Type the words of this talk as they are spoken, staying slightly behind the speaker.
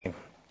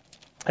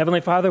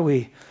Heavenly Father,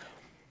 we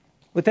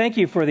thank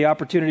you for the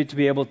opportunity to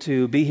be able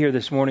to be here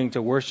this morning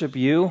to worship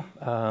you,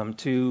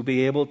 to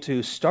be able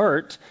to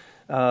start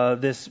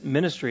this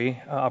ministry,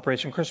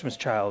 Operation Christmas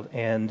Child.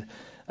 And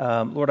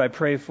Lord, I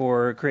pray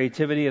for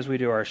creativity as we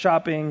do our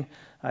shopping.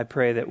 I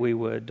pray that we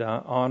would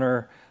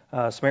honor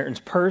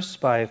Samaritan's Purse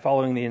by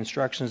following the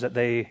instructions that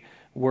they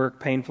work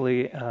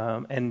painfully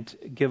and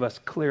give us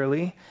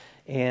clearly.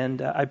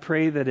 And I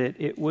pray that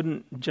it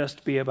wouldn't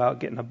just be about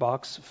getting a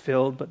box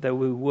filled, but that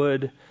we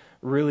would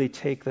really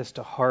take this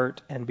to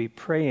heart and be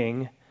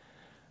praying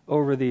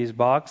over these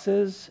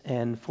boxes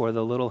and for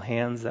the little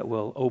hands that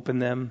will open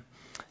them.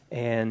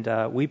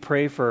 And we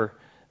pray for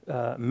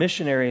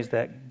missionaries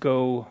that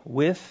go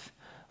with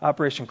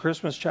Operation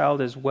Christmas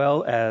Child, as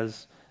well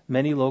as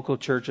many local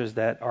churches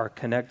that are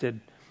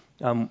connected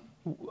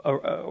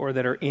or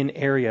that are in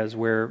areas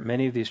where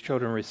many of these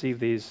children receive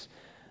these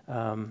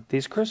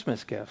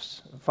Christmas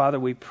gifts. Father,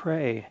 we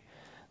pray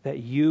that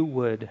you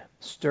would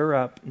stir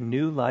up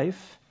new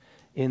life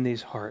in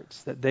these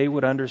hearts, that they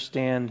would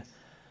understand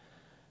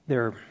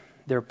their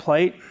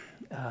plight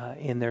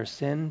in their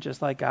sin,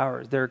 just like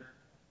ours.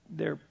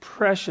 They're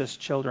precious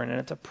children, and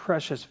it's a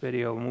precious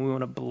video, and we want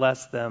to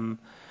bless them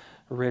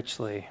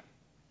richly.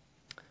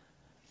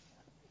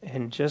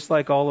 And just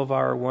like all of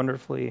our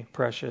wonderfully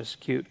precious,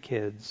 cute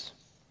kids,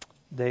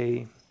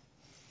 they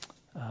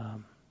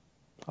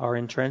are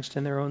entrenched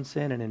in their own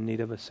sin and in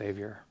need of a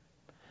Savior.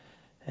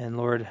 And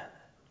Lord,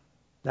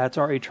 that's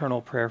our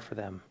eternal prayer for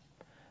them,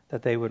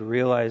 that they would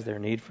realize their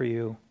need for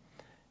you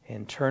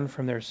and turn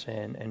from their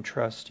sin and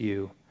trust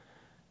you,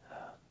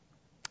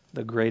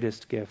 the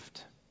greatest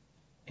gift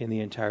in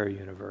the entire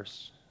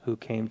universe, who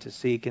came to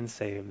seek and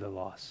save the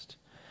lost.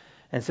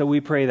 And so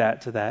we pray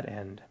that to that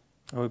end.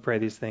 And we pray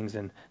these things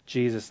in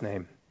Jesus'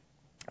 name.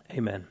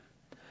 Amen.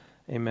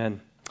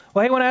 Amen.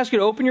 Well, I want to ask you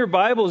to open your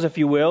Bibles, if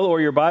you will,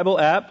 or your Bible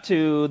app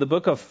to the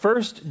book of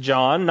 1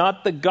 John,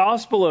 not the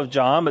Gospel of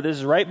John, but this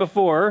is right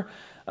before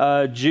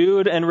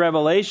Jude and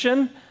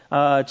Revelation.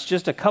 It's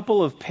just a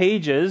couple of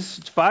pages.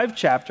 It's 5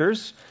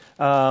 chapters,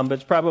 but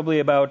it's probably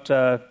about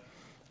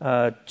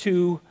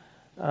 2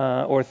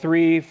 or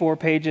 3, 4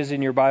 pages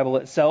in your Bible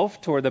itself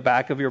toward the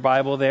back of your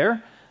Bible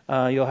there.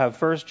 You'll have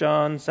 1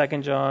 John, 2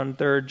 John,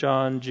 3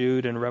 John,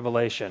 Jude, and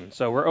Revelation.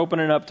 So we're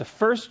opening up to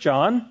 1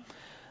 John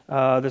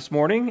this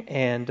morning,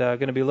 and going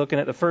to be looking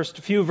at the first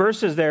few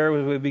verses there.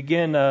 We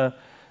begin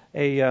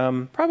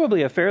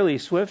probably a fairly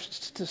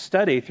swift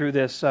study through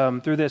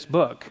this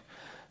book.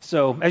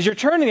 So as you're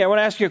turning, I want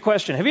to ask you a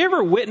question. Have you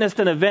ever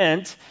witnessed an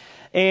event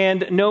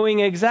and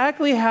knowing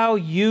exactly how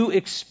you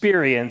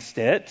experienced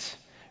it,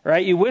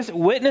 right? You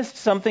witnessed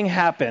something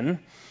happen,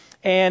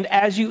 and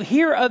as you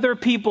hear other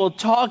people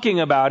talking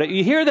about it,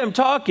 you hear them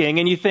talking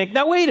and you think,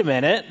 now wait a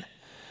minute,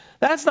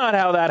 that's not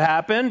how that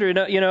happened.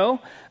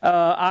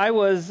 I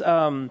was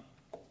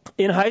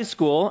in high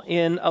school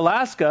in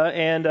Alaska,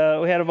 and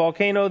we had a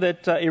volcano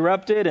that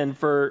erupted, and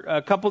for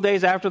a couple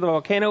days after the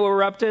volcano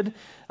erupted,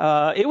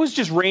 it was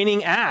just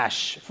raining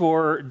ash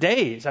for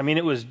days. I mean,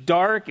 it was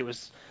dark, it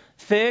was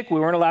thick, we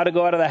weren't allowed to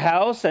go out of the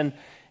house, and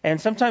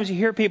sometimes you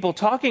hear people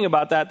talking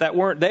about that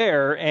weren't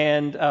there,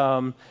 and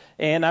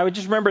I would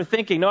just remember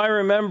thinking, I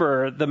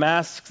remember the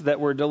masks that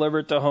were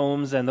delivered to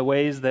homes and the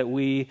ways that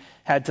we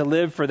had to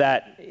live for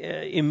that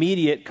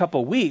immediate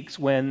couple weeks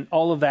when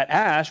all of that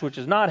ash, which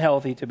is not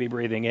healthy to be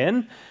breathing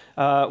in,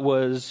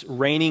 was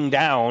raining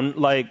down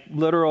like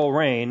literal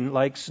rain,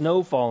 like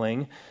snow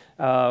falling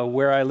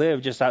where I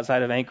live just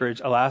outside of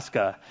Anchorage,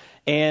 Alaska.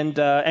 And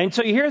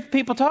so you hear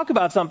people talk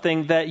about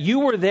something that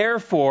you were there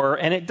for,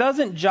 and it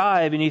doesn't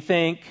jive, and you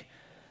think,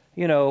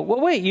 well,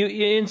 wait, you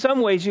in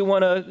some ways you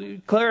want to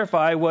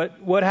clarify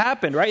what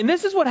happened, right? And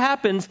this is what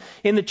happens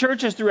in the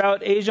churches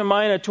throughout Asia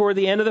Minor toward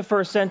the end of the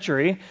first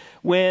century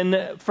when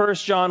 1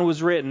 John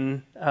was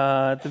written,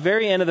 at the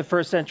very end of the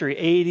first century,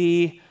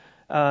 80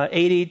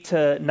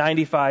 to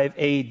 95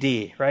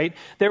 AD, right?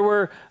 There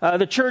were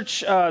the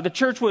church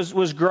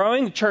was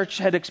growing. The church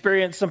had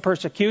experienced some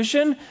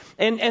persecution,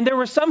 and there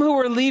were some who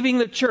were leaving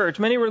the church.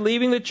 Many were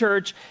leaving the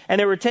church, and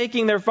they were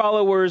taking their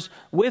followers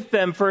with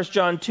them. 1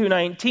 John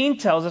 2:19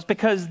 tells us,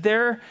 because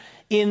they're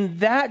in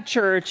that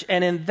church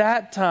and in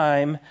that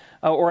time,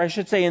 or I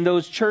should say in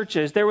those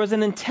churches, there was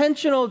an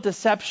intentional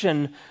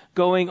deception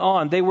going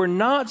on. They were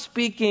not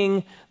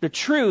speaking the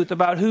truth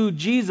about who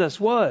Jesus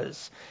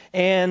was.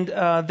 And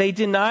they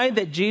denied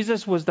that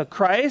Jesus was the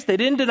Christ. They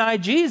didn't deny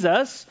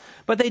Jesus,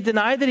 but they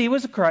denied that he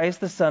was the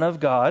Christ, the Son of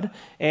God.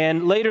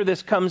 And later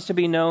this comes to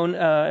be known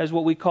as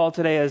what we call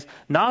today as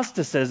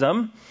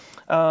Gnosticism.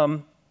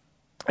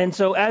 And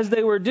so as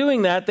they were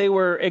doing that, they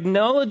were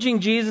acknowledging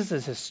Jesus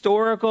as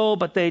historical,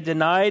 but they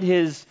denied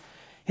his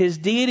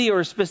deity,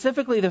 or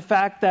specifically the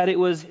fact that it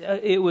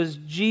was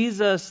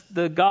Jesus,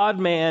 the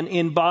God-man,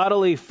 in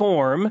bodily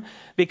form,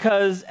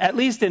 because at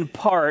least in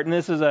part, and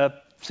this is a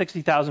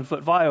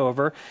 60,000-foot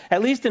flyover,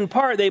 at least in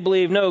part they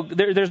believe, no,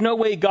 there's no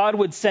way God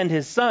would send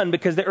his son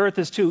because the earth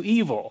is too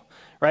evil,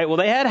 right? Well,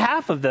 they had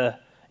half of the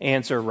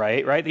answer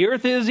right? The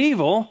earth is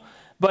evil,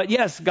 But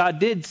yes, God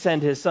did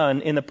send his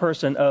son in the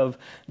person of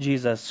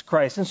Jesus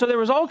Christ. And so there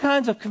was all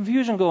kinds of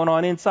confusion going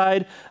on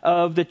inside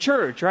of the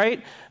church,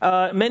 right?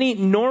 Many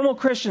normal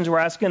Christians were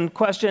asking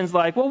questions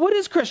like, well, what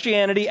is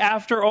Christianity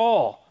after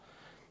all?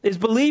 Is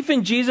belief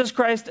in Jesus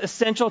Christ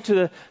essential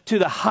to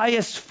the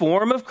highest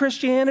form of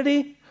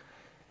Christianity?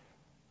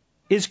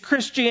 Is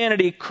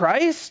Christianity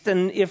Christ?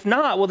 And if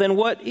not, well, then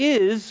what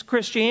is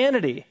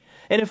Christianity?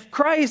 And if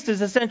Christ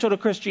is essential to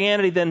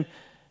Christianity, then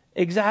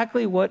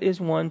exactly what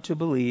is one to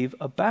believe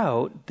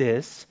about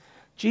this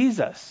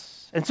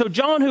Jesus? And so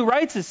John, who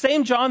writes, the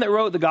same John that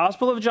wrote the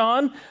Gospel of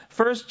John,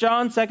 1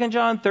 John, 2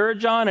 John, 3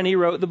 John, and he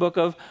wrote the book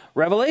of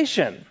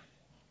Revelation.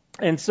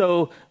 And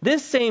so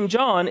this same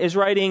John is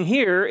writing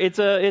here. It's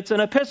an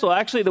epistle.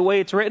 Actually, the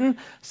way it's written,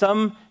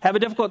 some have a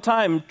difficult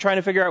time trying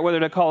to figure out whether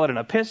to call it an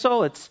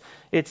epistle.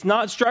 It's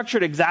not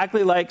structured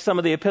exactly like some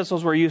of the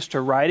epistles we're used to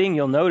writing.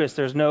 You'll notice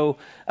there's no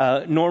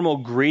normal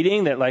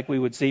greeting that like we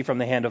would see from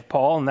the hand of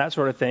Paul and that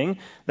sort of thing.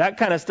 That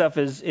kind of stuff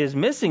is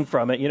missing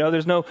from it. You know,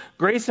 there's no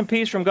grace and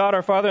peace from God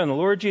our Father and the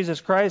Lord Jesus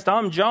Christ.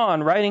 I'm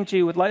John writing to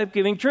you with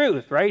life-giving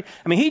truth, right?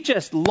 I mean, he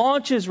just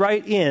launches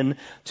right in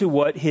to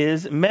what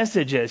his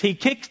message is. He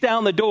kicks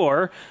down the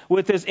door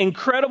with this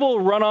incredible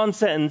run-on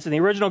sentence. In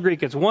the original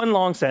Greek, it's one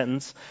long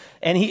sentence.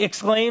 And he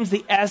exclaims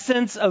the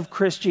essence of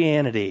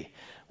Christianity,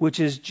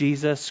 which is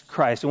Jesus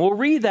Christ. And we'll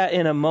read that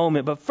in a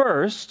moment. But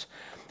first,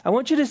 I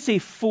want you to see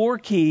 4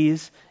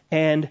 keys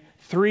and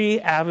 3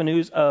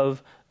 avenues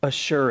of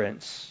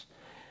assurance.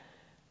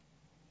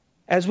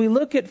 As we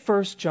look at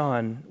 1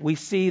 John, we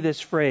see this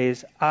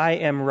phrase, I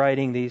am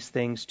writing these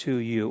things to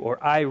you,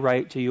 or I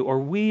write to you, or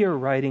we are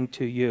writing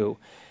to you.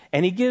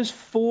 And he gives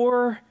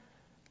 4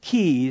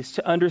 keys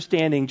to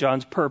understanding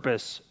John's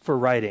purpose for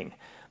writing.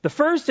 The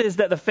first is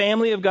that the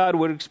family of God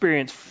would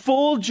experience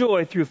full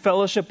joy through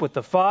fellowship with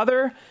the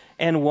Father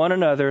and one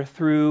another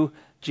through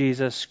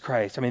Jesus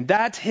Christ. I mean,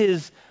 that's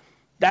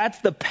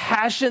the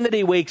passion that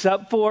he wakes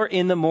up for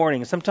in the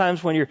morning.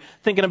 Sometimes when you're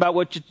thinking about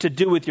what to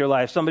do with your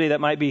life, somebody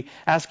that might be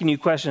asking you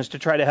questions to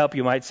try to help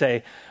you might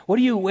say, what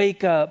do you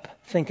wake up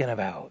thinking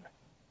about?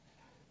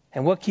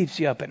 And what keeps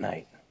you up at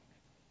night?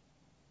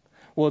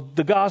 Well,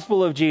 the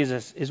gospel of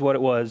Jesus is what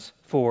it was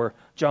for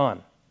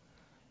John.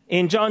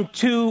 In 1 John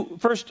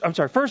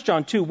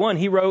 2:1,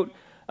 he wrote,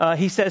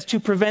 he says, to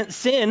prevent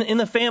sin in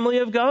the family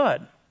of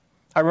God.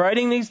 I'm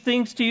writing these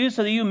things to you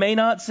so that you may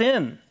not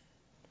sin.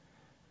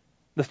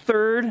 The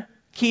third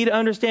key to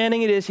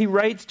understanding it is he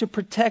writes to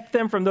protect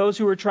them from those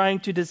who are trying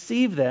to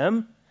deceive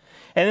them.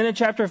 And then in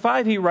chapter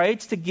 5, he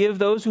writes to give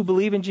those who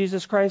believe in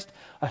Jesus Christ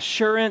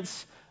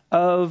assurance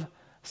of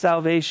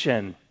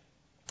salvation.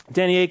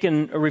 Danny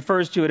Aiken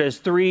refers to it as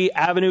 3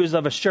 avenues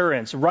of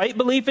assurance. Right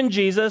belief in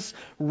Jesus,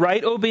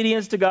 right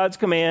obedience to God's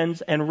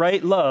commands, and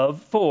right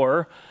love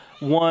for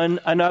one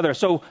another.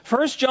 So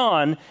 1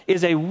 John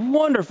is a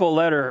wonderful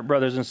letter,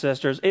 brothers and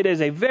sisters. It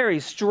is a very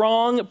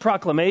strong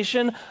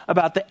proclamation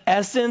about the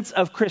essence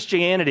of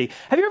Christianity.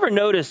 Have you ever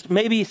noticed,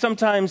 maybe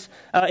sometimes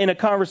in a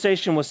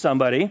conversation with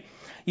somebody,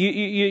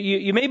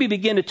 you maybe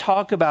begin to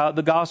talk about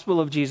the gospel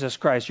of Jesus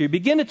Christ. You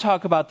begin to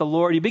talk about the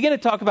Lord. You begin to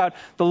talk about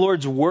the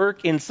Lord's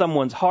work in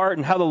someone's heart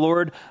and how the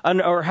Lord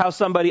or how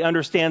somebody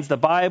understands the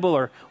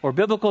Bible or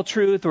biblical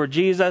truth or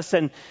Jesus.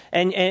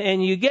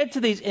 And you get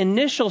to these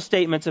initial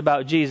statements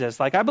about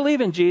Jesus. Like, I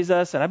believe in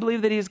Jesus and I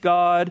believe that he's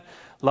God.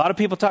 A lot of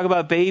people talk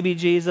about baby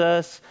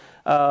Jesus.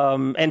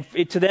 And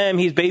to them,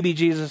 he's baby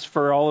Jesus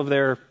for all of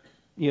their,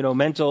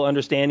 mental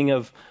understanding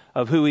of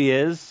who he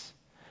is.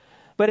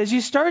 But as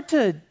you start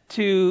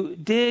to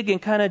dig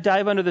and kind of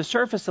dive under the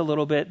surface a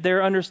little bit,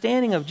 their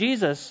understanding of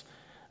Jesus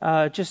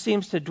just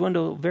seems to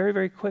dwindle very,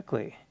 very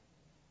quickly.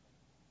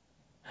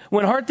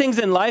 When hard things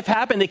in life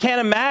happen, they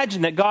can't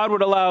imagine that God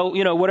would allow,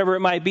 whatever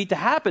it might be to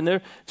happen.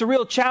 It's a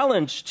real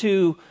challenge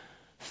to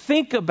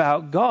think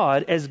about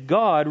God as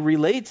God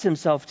relates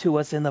himself to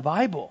us in the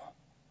Bible.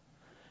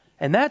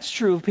 And that's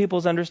true of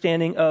people's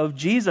understanding of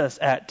Jesus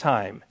at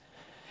times.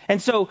 And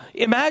so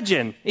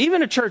imagine,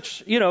 even a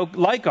church,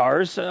 like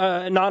ours,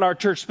 not our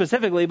church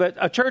specifically, but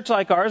a church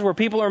like ours where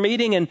people are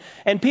meeting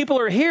and people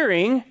are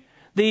hearing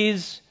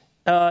these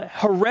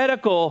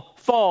heretical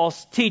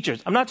false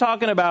teachers. I'm not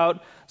talking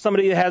about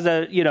somebody that has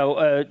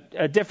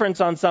a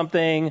difference on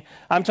something.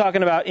 I'm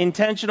talking about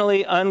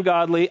intentionally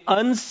ungodly,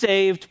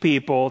 unsaved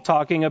people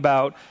talking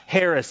about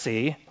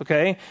heresy,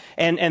 okay?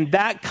 And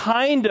that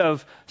kind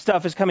of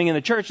stuff is coming in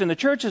the church, and the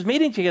church is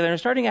meeting together and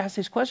starting to ask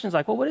these questions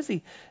like, well, what is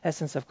the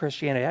essence of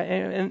Christianity?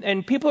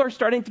 And people are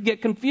starting to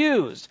get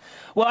confused.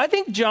 Well, I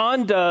think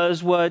John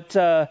does what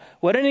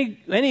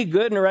any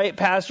good and right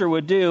pastor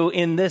would do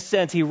in this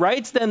sense. He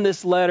writes them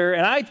this letter,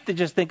 and I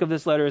just think of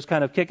this letter as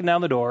kind of kicking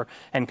down the door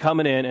and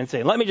coming in and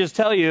saying, let me just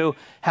tell you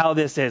how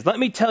this is. Let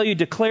me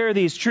declare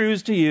these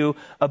truths to you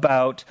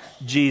about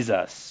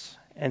Jesus.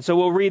 And so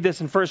we'll read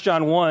this in 1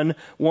 John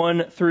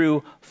 1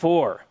 through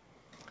 4.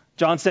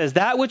 John says,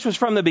 that which was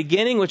from the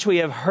beginning, which we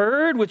have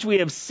heard, which we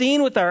have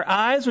seen with our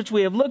eyes, which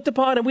we have looked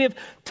upon, and we have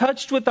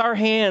touched with our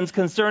hands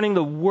concerning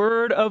the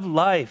word of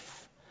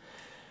life.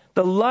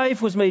 The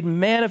life was made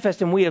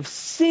manifest, and we have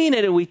seen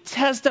it, and we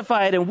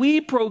testify it, and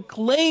we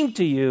proclaim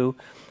to you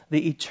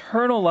the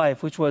eternal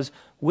life which was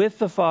with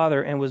the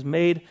Father and was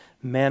made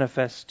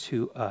manifest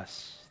to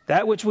us.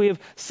 That which we have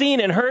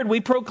seen and heard,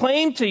 we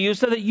proclaim to you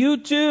so that you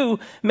too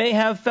may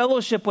have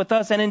fellowship with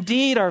us. And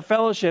indeed, our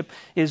fellowship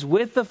is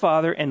with the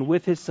Father and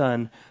with his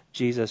Son,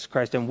 Jesus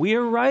Christ. And we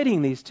are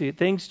writing these two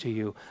things to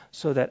you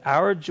so that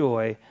our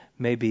joy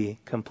may be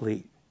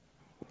complete.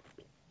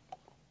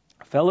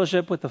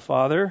 Fellowship with the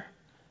Father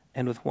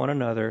and with one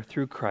another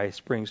through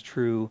Christ brings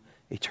true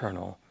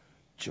eternal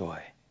joy.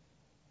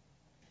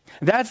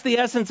 That's the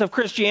essence of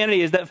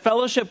Christianity, is that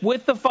fellowship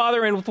with the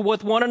Father and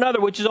with one another,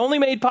 which is only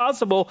made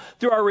possible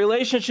through our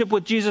relationship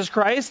with Jesus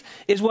Christ,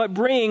 is what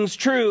brings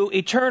true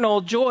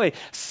eternal joy.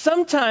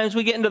 Sometimes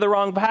we get into the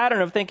wrong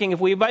pattern of thinking if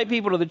we invite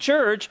people to the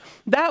church,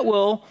 that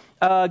will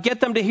get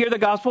them to hear the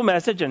gospel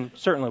message, and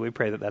certainly we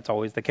pray that that's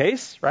always the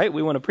case, right?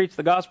 We want to preach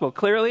the gospel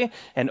clearly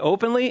and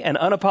openly and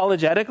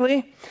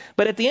unapologetically.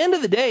 But at the end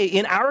of the day,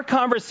 in our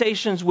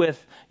conversations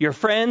with your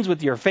friends,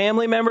 with your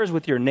family members,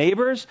 with your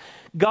neighbors,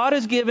 God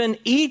has given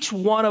each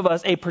one of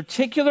us a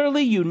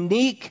particularly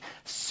unique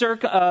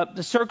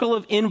circle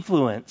of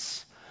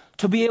influence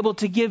to be able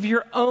to give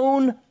your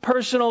own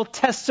personal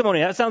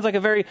testimony. That sounds like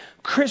a very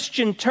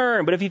Christian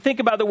term, but if you think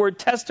about the word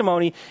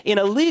testimony in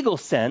a legal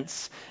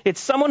sense, it's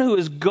someone who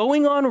is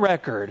going on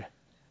record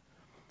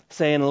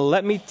saying,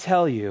 let me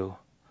tell you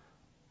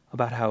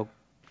about how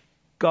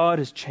God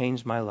has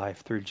changed my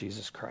life through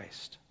Jesus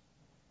Christ.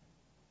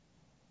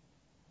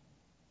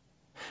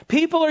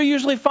 People are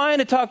usually fine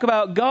to talk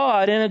about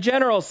God in a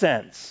general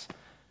sense.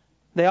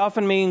 They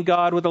often mean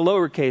God with a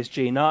lowercase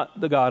g, not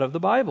the God of the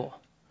Bible.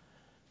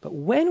 But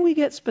when we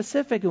get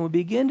specific and we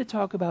begin to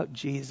talk about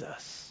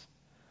Jesus,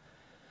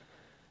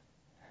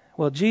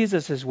 well,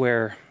 Jesus is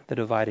where the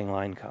dividing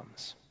line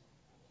comes.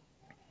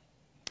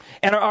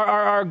 And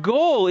our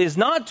goal is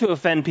not to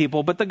offend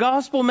people, but the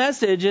gospel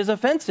message is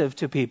offensive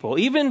to people,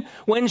 even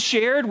when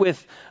shared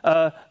with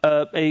a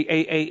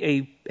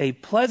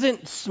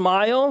pleasant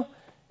smile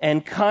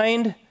and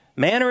kind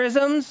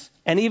mannerisms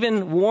and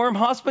even warm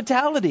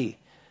hospitality.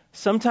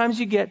 Sometimes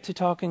you get to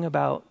talking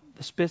about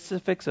the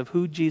specifics of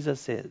who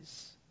Jesus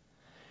is.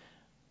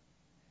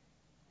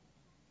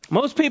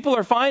 Most people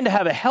are fine to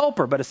have a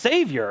helper, but a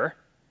savior,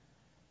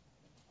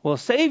 well, a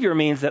savior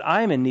means that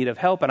I'm in need of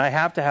help and I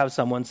have to have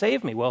someone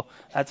save me. Well,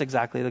 that's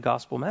exactly the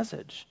gospel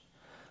message.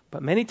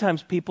 But many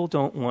times people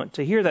don't want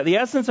to hear that. The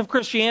essence of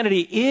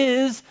Christianity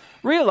is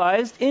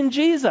realized in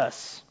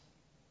Jesus.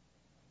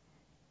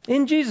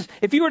 In Jesus.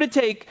 If you were to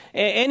take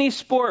any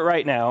sport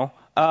right now,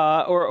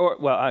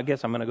 well, I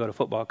guess I'm going to go to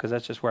football because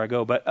that's just where I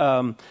go. But,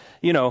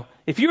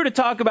 if you were to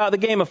talk about the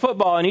game of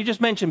football and you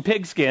just mentioned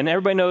pigskin,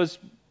 everybody knows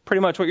pretty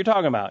much what you're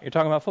talking about. You're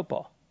talking about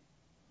football.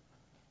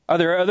 Are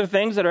there other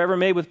things that are ever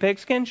made with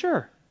pigskin?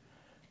 Sure.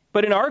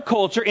 But in our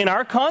culture, in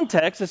our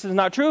context, this is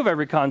not true of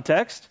every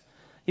context.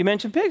 You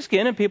mention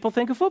pigskin and people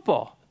think of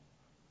football.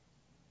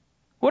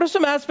 What are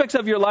some aspects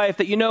of your life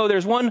that you know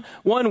there's one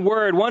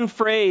word, one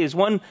phrase,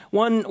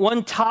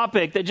 one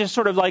topic that just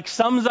sort of like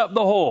sums up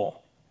the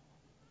whole?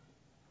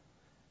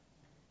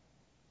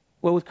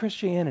 Well, with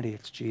Christianity,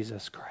 it's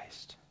Jesus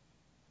Christ.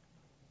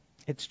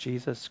 It's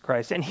Jesus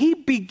Christ. And he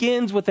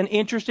begins with an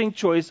interesting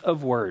choice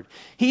of word.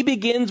 He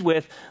begins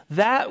with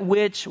that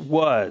which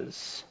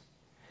was.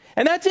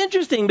 And that's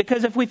interesting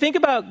because if we think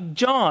about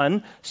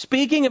John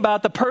speaking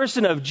about the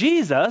person of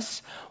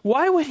Jesus,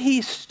 why would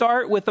he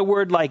start with a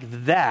word like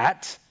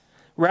that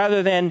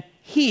rather than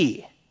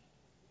he?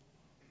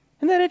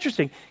 Isn't that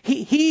interesting?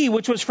 He,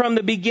 which was from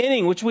the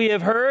beginning, which we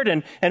have heard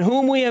and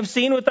whom we have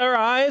seen with our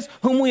eyes,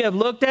 whom we have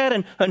looked at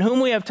and whom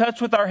we have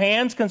touched with our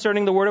hands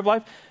concerning the word of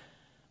life.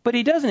 But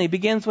he doesn't. He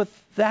begins with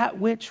that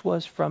which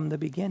was from the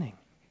beginning.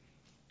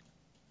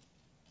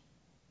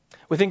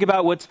 We think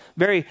about what's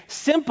very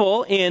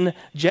simple in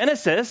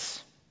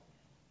Genesis.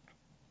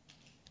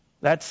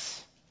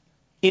 That's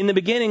in the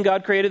beginning,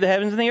 God created the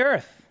heavens and the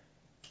earth.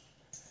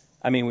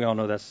 I mean, we all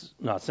know that's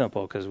not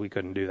simple because we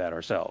couldn't do that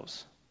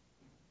ourselves.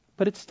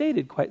 But it's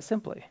stated quite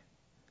simply.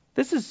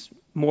 This is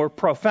more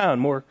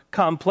profound, more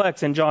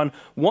complex in John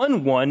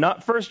 1:1,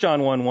 not 1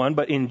 John 1:1,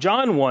 but in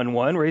John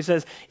 1:1, where he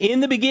says, in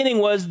the beginning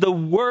was the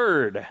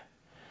Word,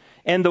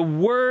 and the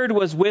Word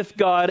was with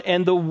God,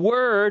 and the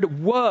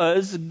Word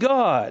was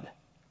God.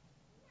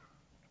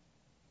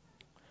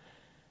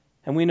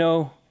 And we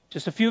know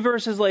just a few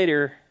verses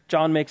later,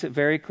 John makes it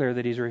very clear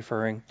that he's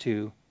referring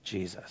to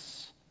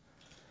Jesus.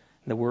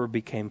 The Word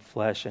became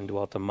flesh and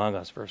dwelt among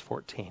us, verse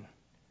 14.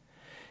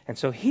 And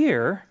so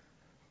here,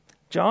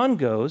 John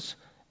goes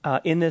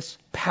in this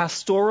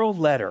pastoral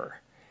letter.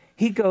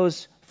 He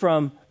goes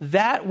from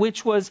that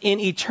which was in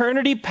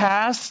eternity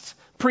past,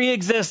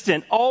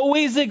 pre-existent,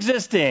 always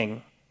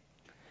existing,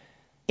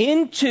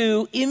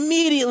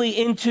 immediately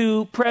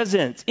into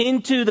presence,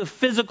 into the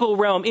physical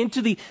realm,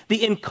 into the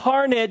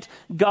incarnate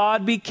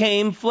God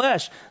became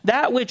flesh.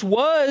 That which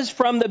was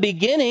from the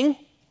beginning,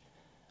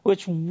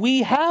 which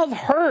we have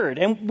heard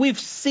and we've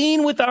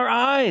seen with our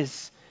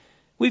eyes.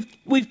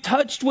 We've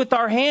touched with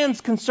our hands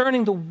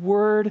concerning the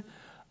word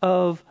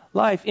of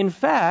life. In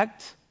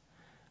fact,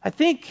 I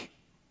think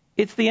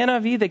it's the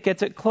NIV that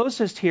gets it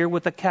closest here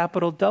with a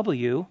capital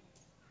W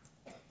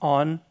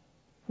on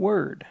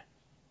word.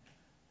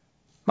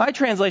 My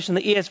translation,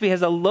 the ESV,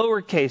 has a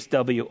lowercase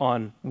w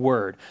on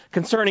word,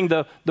 concerning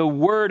the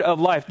word of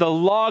life, the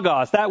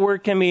logos. That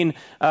word can mean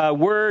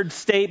word,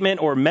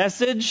 statement, or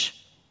message.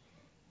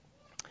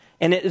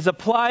 And it is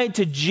applied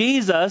to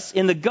Jesus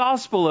in the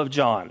Gospel of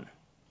John.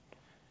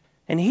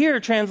 And here,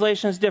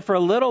 translations differ a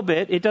little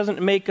bit. It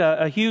doesn't make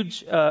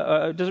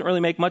doesn't really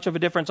make much of a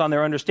difference on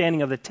their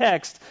understanding of the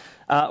text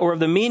or of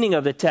the meaning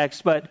of the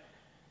text. But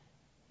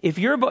if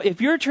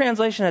your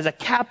translation has a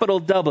capital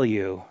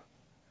W,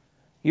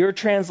 your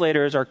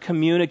translators are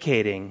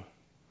communicating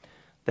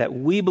that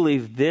we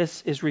believe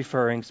this is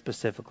referring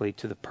specifically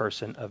to the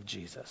person of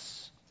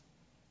Jesus.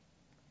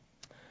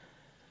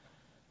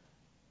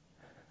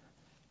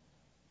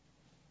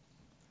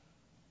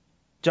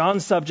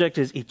 John's subject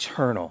is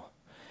eternal.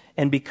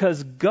 And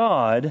because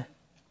God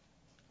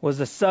was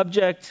the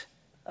subject,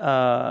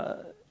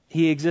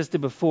 he existed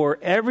before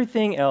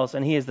everything else,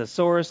 and he is the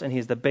source, and he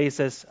is the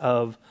basis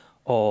of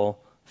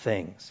all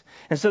things.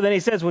 And so then he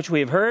says, which we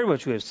have heard,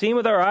 which we have seen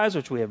with our eyes,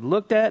 which we have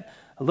looked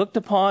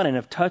upon, and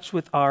have touched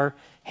with our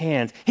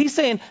hands. He's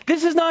saying,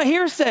 this is not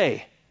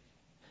hearsay.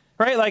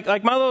 Right?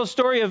 Like my little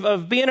story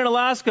of being in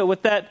Alaska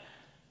with that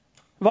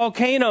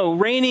volcano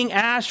raining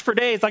ash for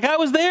days. Like, I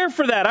was there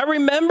for that. I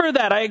remember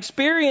that. I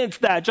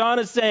experienced that. John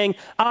is saying,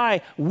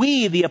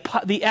 we,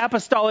 the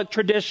apostolic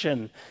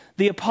tradition,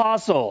 the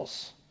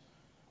apostles,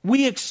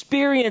 we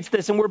experienced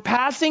this, and we're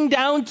passing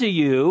down to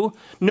you,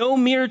 no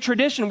mere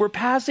tradition, we're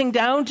passing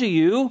down to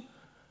you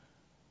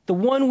the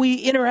one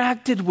we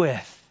interacted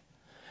with,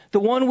 the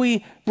one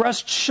we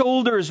brushed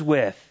shoulders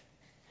with.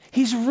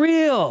 He's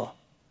real,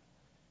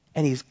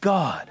 and he's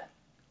God.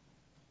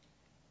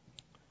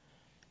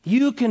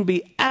 You can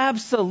be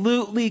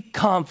absolutely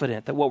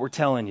confident that what we're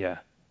telling you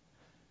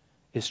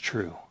is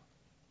true.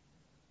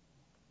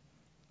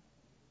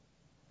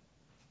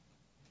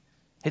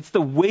 It's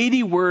the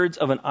weighty words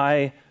of an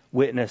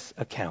eyewitness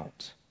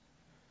account.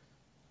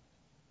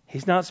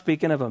 He's not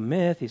speaking of a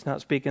myth. He's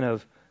not speaking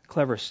of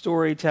clever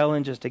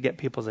storytelling just to get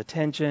people's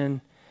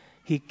attention.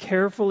 He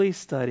carefully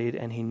studied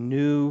and he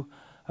knew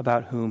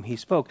about whom he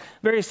spoke.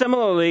 Very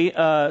similarly,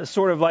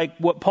 sort of like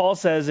what Paul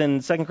says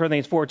in 2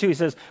 Corinthians 4:2, he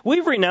says,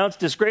 we've renounced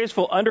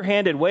disgraceful,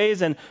 underhanded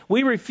ways, and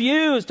we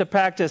refuse to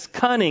practice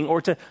cunning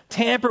or to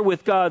tamper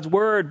with God's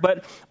word,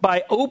 but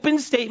by open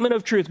statement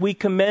of truth, we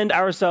commend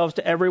ourselves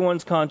to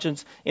everyone's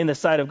conscience in the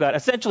sight of God.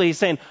 Essentially, he's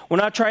saying, we're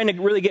not trying to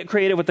really get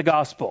creative with the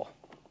gospel.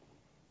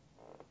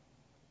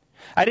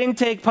 I didn't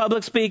take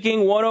public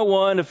speaking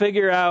 101 to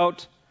figure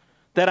out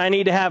that I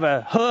need to have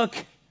a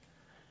hook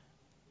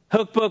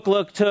book,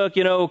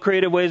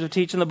 creative ways of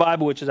teaching the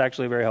Bible, which is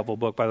actually a very helpful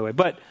book, by the way.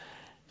 But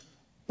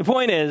the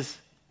point is,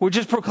 we're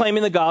just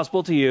proclaiming the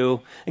gospel to you,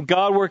 and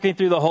God working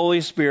through the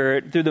Holy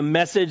Spirit, through the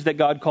message that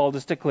God called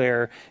us to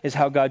declare, is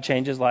how God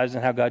changes lives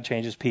and how God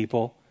changes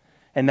people.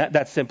 And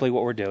that's simply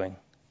what we're doing.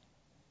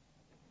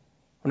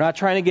 We're not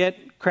trying to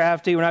get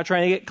crafty. We're not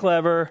trying to get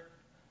clever.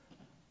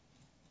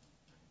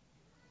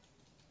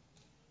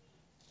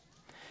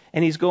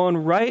 And he's going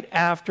right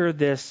after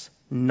this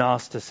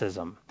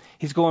Gnosticism.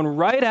 He's going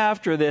right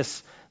after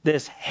this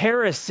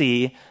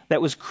heresy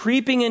that was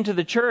creeping into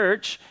the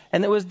church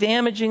and that was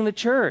damaging the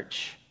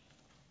church.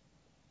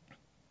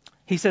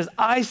 He says,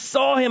 I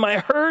saw him, I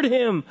heard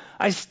him,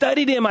 I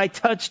studied him, I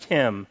touched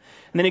him.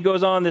 And then he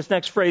goes on this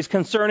next phrase,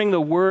 concerning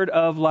the word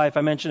of life.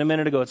 I mentioned a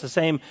minute ago, it's the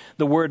same,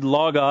 the word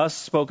logos,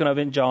 spoken of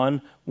in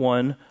John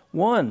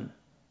 1:1.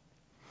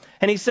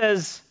 And he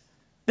says,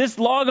 this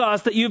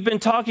logos that you've been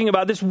talking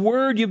about, this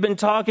word you've been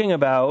talking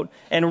about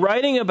and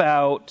writing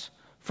about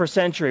for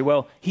century.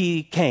 Well,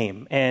 he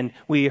came and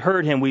we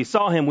heard him, we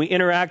saw him, we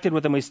interacted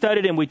with him, we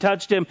studied him, we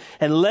touched him,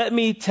 and let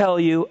me tell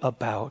you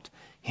about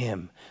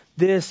him.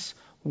 This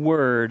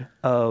word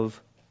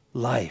of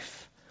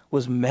life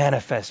was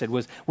manifested,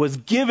 was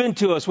given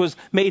to us, was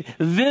made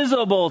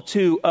visible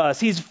to us.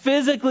 He's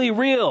physically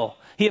real.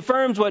 He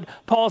affirms what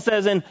Paul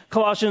says in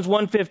Colossians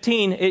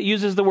 1:15. It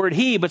uses the word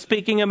he, but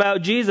speaking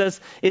about Jesus,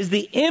 is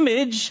the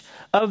image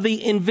of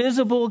the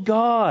invisible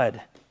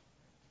God,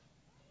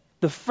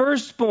 the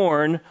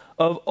firstborn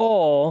of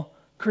all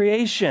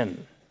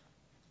creation.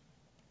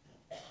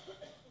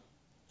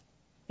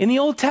 In the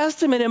Old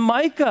Testament, in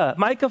Micah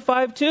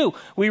 5:2,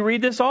 we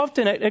read this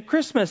often at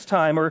Christmas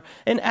time or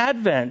in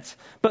Advent.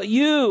 But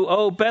you,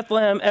 O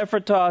Bethlehem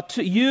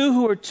Ephratah, you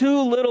who are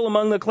too little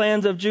among the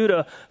clans of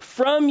Judah,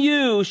 from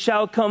you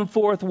shall come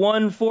forth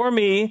one for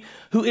me,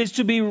 who is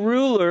to be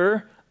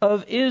ruler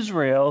of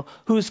Israel,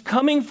 whose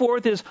coming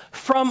forth is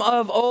from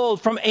of old,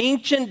 from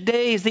ancient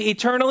days, the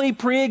eternally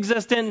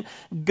pre-existent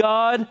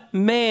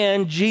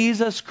God-man,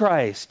 Jesus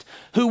Christ,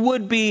 who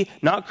would be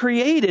not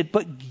created,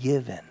 but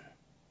given.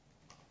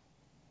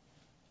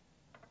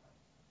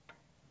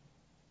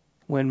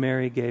 When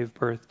Mary gave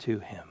birth to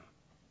him.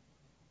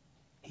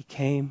 He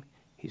came,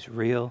 he's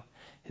real,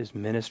 his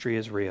ministry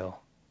is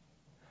real.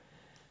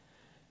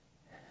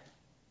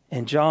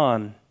 And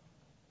John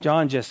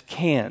John just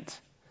can't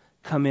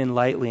come in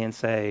lightly and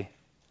say,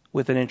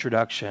 with an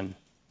introduction,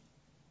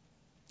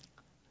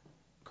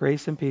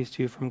 grace and peace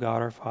to you from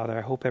God our Father.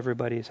 I hope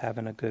everybody is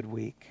having a good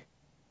week.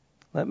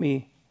 Let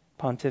me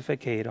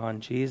pontificate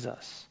on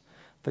Jesus,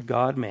 the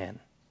God-man.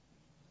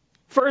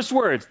 First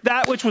words,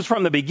 that which was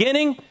from the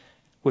beginning,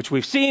 which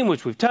we've seen,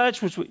 which we've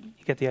touched, you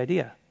get the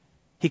idea.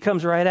 He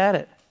comes right at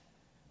it.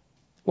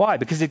 Why?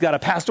 Because he's got a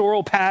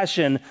pastoral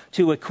passion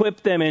to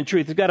equip them in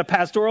truth. He's got a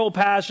pastoral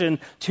passion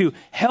to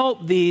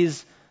help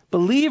these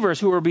believers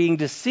who are being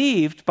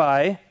deceived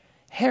by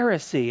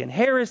heresy. And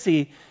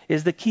heresy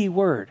is the key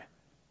word.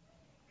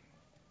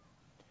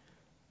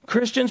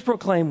 Christians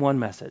proclaim one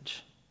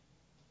message.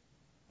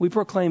 We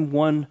proclaim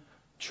one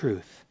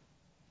truth.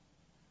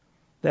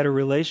 That a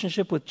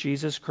relationship with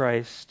Jesus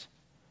Christ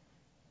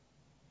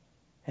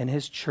and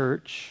his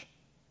church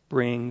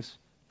brings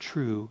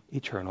true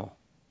eternal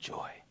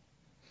joy.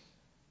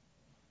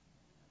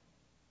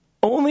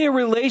 Only a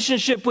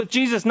relationship with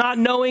Jesus, not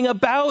knowing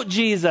about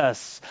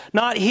Jesus,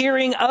 not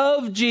hearing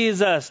of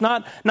Jesus,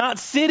 not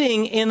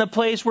sitting in the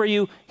place where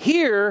you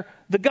hear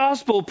the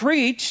gospel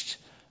preached,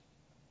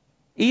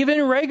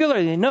 even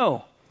regularly.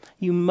 No,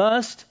 you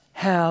must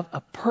have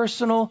a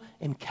personal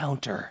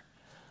encounter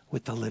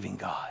with the living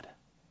God.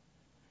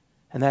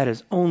 And that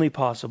is only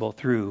possible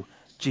through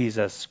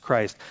Jesus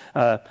Christ.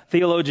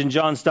 Theologian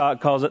John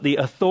Stott calls it the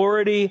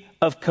authority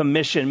of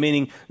commission,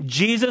 meaning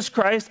Jesus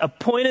Christ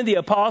appointed the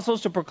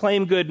apostles to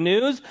proclaim good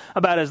news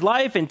about his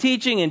life and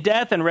teaching and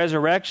death and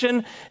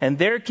resurrection, and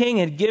their king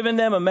had given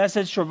them a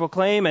message to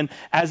proclaim, and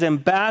as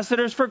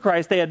ambassadors for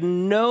Christ, they had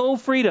no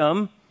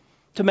freedom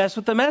to mess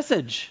with the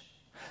message.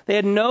 They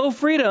had no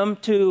freedom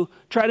to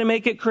try to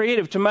make it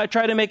creative, to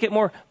try to make it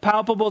more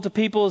palpable to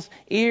people's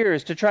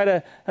ears, to try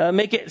to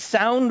make it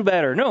sound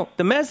better. No,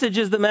 the message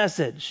is the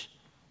message.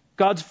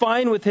 God's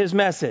fine with his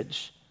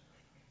message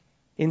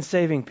in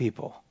saving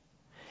people.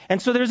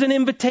 And so there's an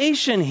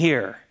invitation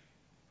here.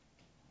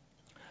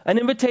 An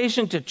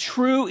invitation to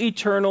true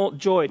eternal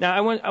joy. Now,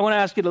 I want to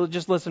ask you to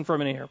just listen for a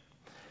minute here.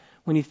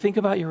 When you think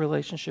about your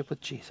relationship with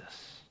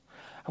Jesus,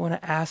 I want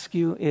to ask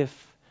you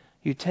if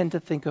you tend to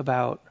think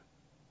about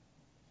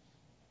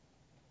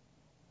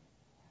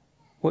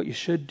what you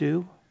should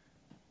do,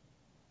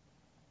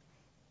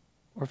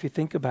 or if you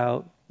think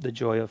about the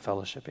joy of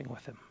fellowshipping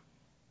with him.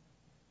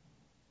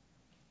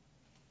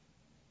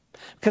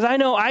 Because I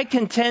know I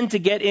can tend to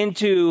get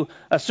into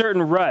a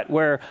certain rut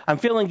where I'm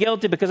feeling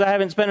guilty because I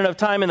haven't spent enough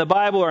time in the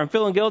Bible, or I'm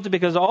feeling guilty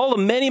because of all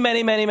the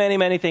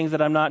many things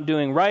that I'm not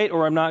doing right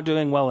or I'm not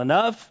doing well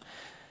enough.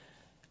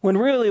 When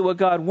really what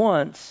God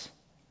wants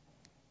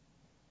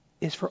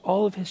is for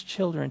all of his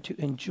children to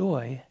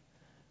enjoy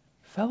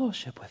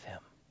fellowship with him.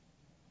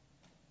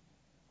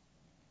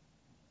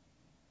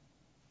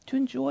 To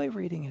enjoy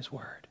reading his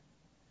word.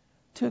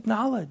 To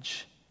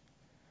acknowledge,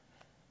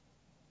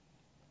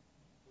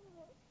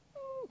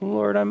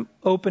 Lord, I'm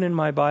opening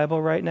my Bible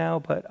right now,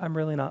 but I'm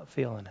really not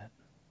feeling it.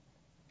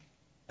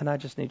 And I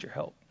just need your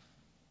help.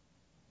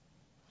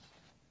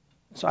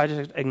 So I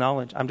just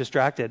acknowledge I'm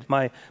distracted.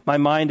 My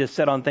mind is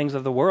set on things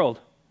of the world.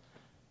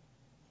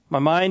 My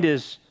mind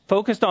is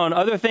focused on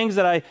other things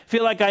that I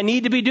feel like I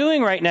need to be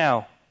doing right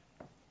now.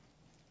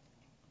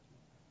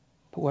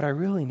 But what I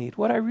really need,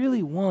 what I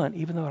really want,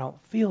 even though I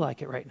don't feel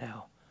like it right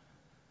now,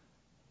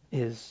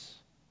 is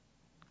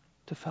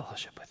to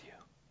fellowship with you.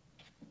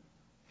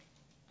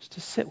 Just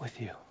to sit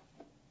with you.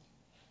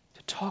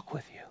 To talk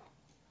with you.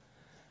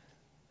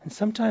 And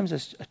sometimes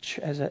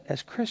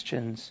as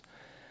Christians,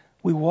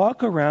 we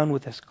walk around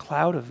with this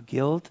cloud of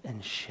guilt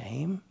and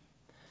shame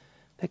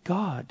that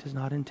God does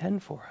not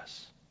intend for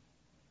us.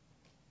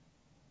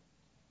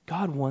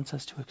 God wants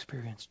us to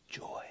experience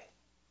joy.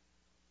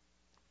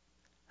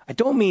 I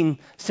don't mean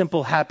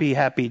simple, happy,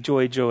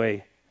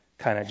 joy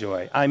kind of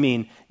joy. I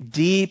mean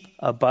deep,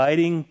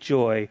 abiding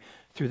joy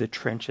through the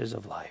trenches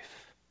of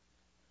life.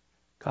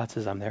 God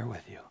says, I'm there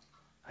with you.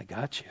 I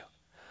got you.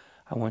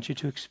 I want you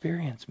to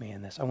experience me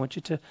in this. I want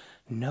you to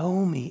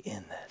know me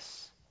in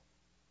this.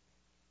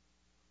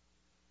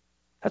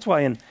 That's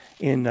why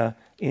in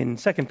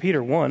 2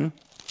 Peter 1,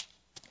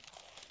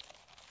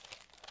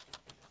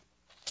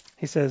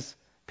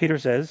 Peter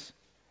says,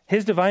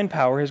 his divine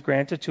power has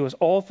granted to us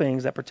all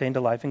things that pertain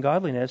to life and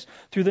godliness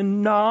through the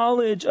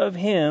knowledge of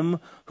him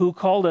who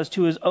called us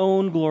to his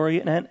own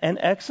glory and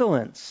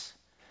excellence.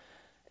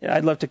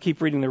 I'd love to keep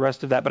reading the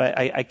rest of that, but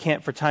I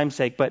can't for time's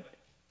sake. But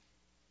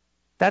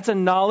that's a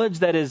knowledge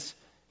that is,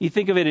 you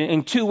think of it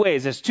in two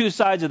ways. There's two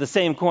sides of the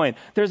same coin.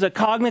 There's a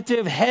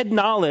cognitive head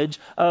knowledge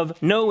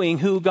of knowing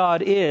who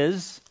God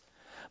is,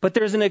 but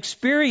there's an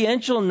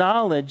experiential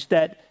knowledge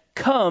that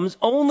comes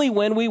only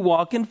when we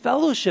walk in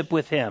fellowship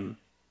with him.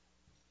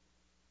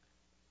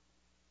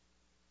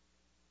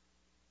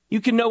 You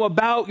can know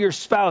about your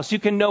spouse, you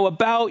can know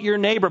about your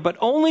neighbor, but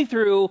only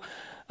through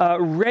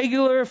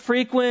regular,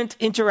 frequent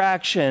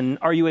interaction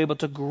are you able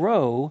to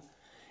grow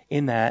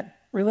in that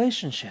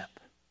relationship.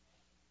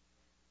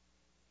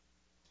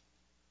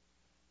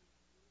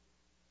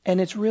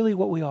 And it's really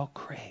what we all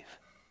crave.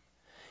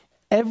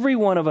 Every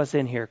one of us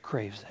in here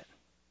craves it.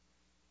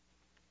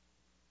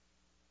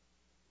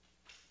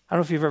 I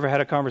don't know if you've ever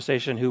had a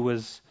conversation who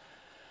was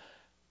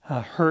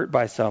hurt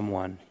by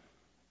someone.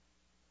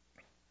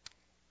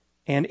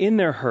 And in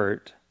their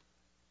hurt,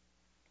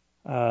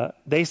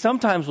 they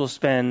sometimes will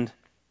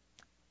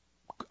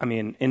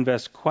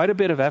invest quite a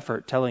bit of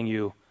effort telling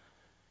you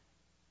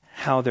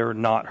how they're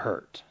not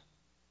hurt.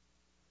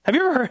 Have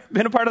you ever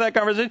been a part of that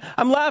conversation?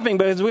 I'm laughing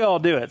because we all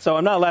do it, so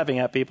I'm not laughing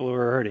at people who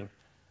are hurting.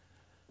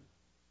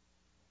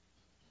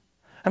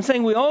 I'm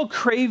saying we all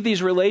crave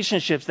these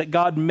relationships that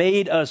God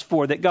made us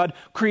for, that God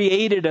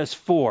created us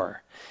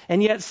for.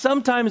 And yet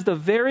sometimes the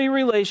very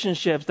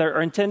relationships that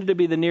are intended to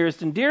be the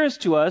nearest and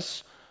dearest to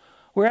us,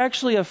 we're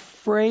actually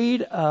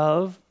afraid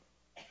of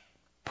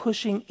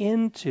pushing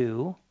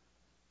into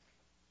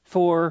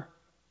for,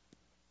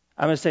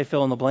 I'm going to say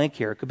fill in the blank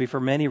here. It could be for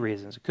many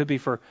reasons. It could be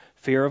for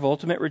fear of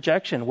ultimate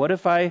rejection. What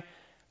if I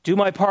do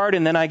my part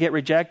and then I get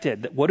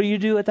rejected? What do you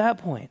do at that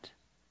point?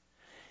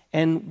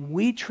 And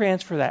we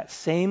transfer that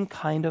same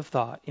kind of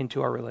thought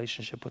into our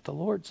relationship with the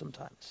Lord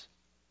sometimes.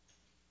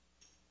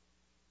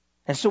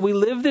 And so we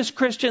live this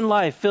Christian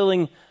life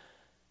feeling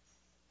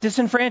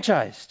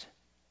disenfranchised.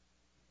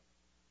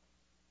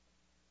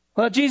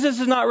 Well, Jesus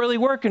is not really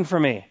working for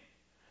me.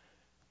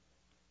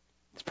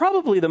 It's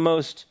probably the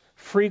most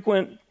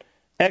frequent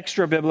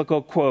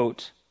extra-biblical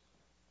quote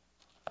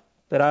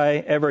that I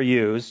ever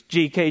use.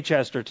 G.K.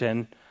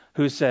 Chesterton,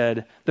 who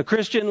said, "The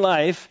Christian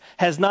life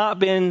has not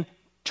been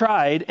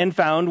tried and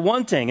found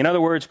wanting." In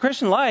other words,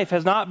 Christian life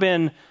has not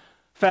been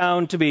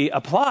found to be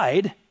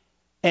applied,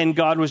 and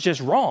God was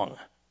just wrong.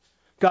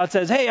 God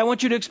says, "Hey, I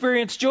want you to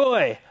experience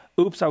joy."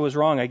 Oops, I was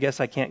wrong. I guess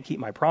I can't keep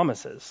my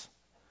promises.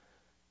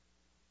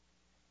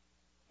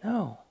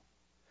 No.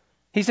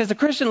 He says the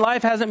Christian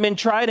life hasn't been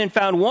tried and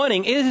found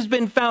wanting. It has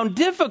been found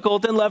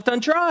difficult and left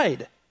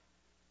untried.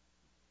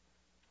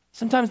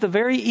 Sometimes the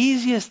very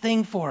easiest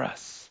thing for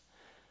us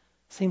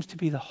seems to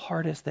be the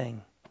hardest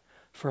thing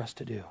for us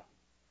to do.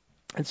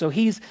 And so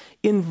he's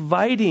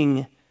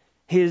inviting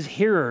his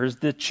hearers,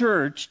 the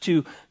church,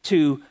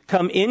 to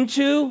come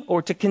into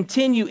or to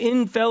continue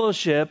in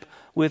fellowship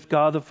with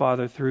God the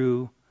Father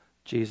through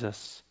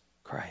Jesus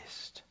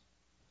Christ.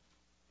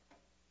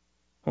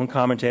 One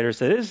commentator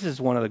said this is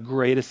one of the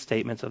greatest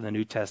statements of the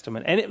New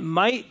Testament, and it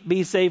might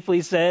be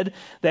safely said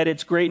that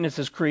its greatness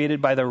is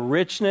created by the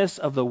richness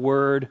of the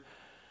word,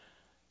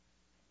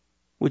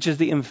 which is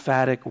the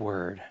emphatic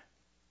word,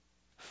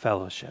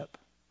 fellowship.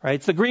 Right?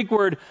 It's the Greek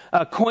word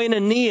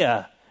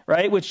koinonia,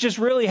 right? Which just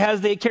really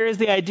carries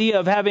the idea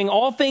of having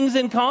all things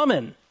in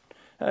common.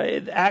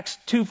 Acts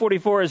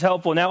 2:44 is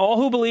helpful. Now all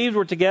who believed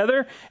were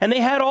together, and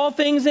they had all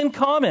things in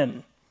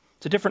common.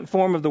 It's a different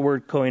form of the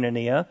word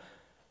koinonia.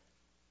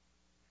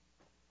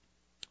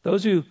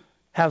 Those who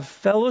have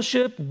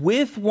fellowship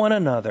with one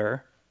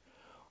another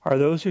are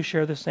those who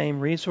share the same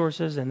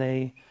resources, and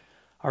they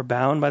are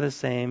bound by the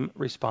same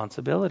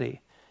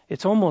responsibility.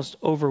 It's almost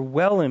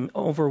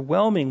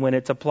overwhelming when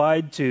it's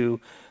applied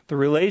to the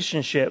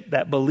relationship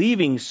that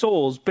believing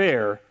souls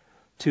bear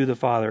to the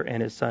Father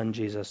and His Son,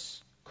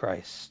 Jesus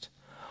Christ.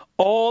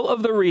 All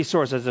of the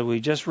resources that we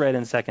just read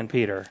in 2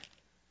 Peter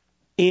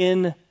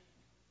in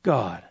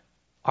God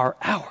are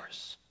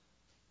ours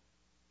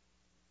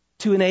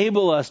to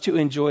enable us to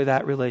enjoy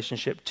that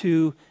relationship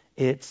to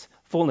its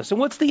fullness. And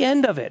what's the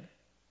end of it?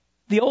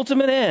 The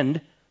ultimate end,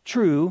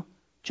 true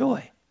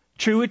joy.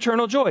 True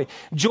eternal joy.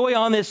 Joy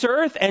on this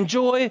earth and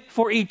joy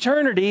for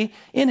eternity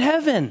in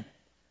heaven.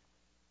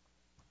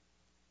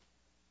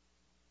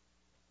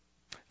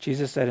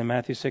 Jesus said in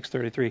Matthew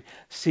 6:33,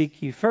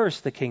 "Seek ye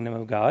first the kingdom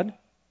of God,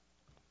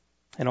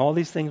 and all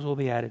these things will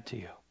be added to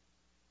you."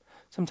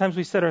 Sometimes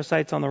we set our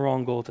sights on the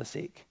wrong goal to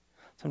seek.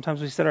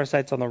 Sometimes we set our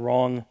sights on the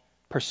wrong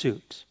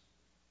pursuit.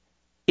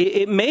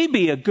 It may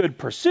be a good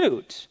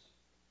pursuit.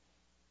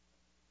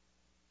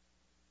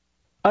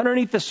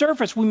 Underneath the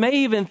surface, we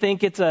may even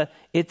think it's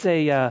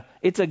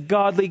a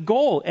godly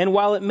goal. And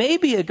while it may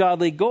be a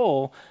godly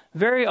goal,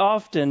 very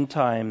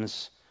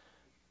oftentimes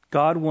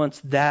God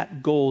wants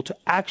that goal to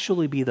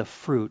actually be the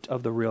fruit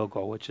of the real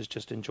goal, which is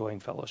just enjoying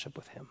fellowship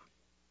with Him.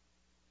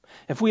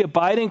 If we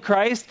abide in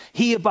Christ,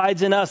 He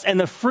abides in us, and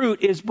the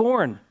fruit is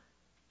born.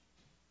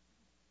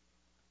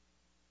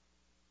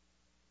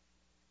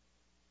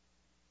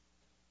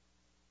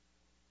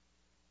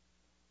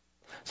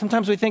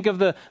 Sometimes we think of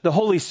the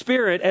Holy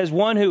Spirit as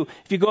one who,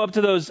 if you go up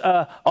to those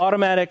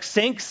automatic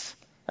sinks,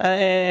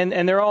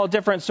 and they're all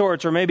different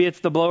sorts, or maybe it's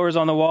the blowers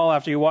on the wall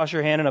after you wash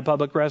your hand in a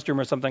public restroom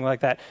or something like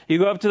that. You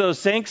go up to those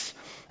sinks,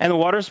 and the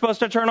water's supposed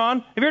to turn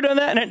on. Have you ever done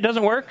that and it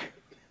doesn't work?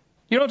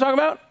 You know what I'm talking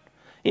about?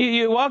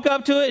 You walk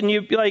up to it and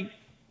you like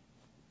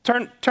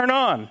turn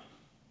on,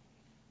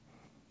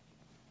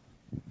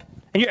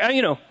 and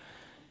you're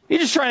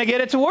just trying to get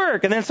it to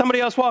work, and then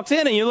somebody else walks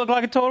in and you look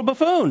like a total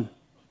buffoon.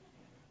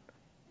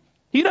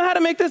 You know how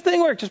to make this thing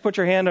work? Just put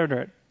your hand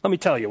under it. Let me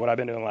tell you what I've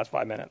been doing the last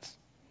 5 minutes.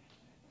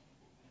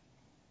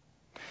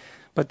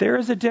 But there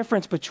is a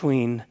difference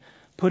between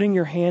putting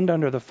your hand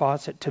under the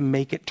faucet to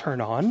make it turn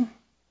on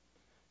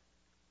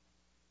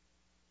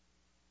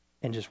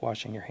and just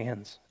washing your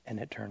hands and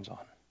it turns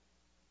on.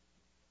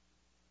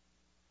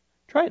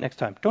 Try it next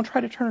time. Don't try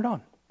to turn it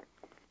on.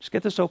 Just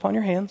get the soap on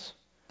your hands.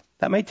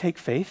 That may take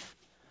faith.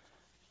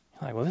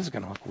 You're like, well, this is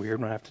going to look weird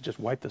when I have to just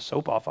wipe the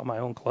soap off on my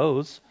own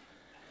clothes.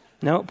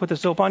 No, put the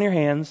soap on your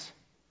hands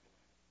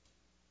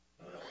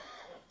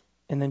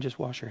and then just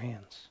wash your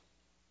hands.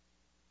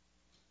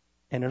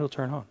 And it'll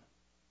turn on.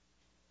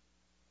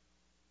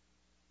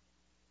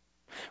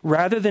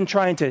 Rather than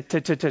trying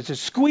to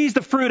squeeze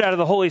the fruit out of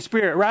the Holy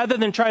Spirit, rather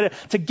than try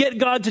to get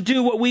God to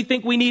do what we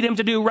think we need him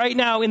to do right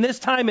now, in this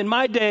time, in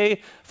my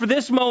day, for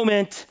this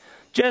moment,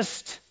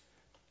 just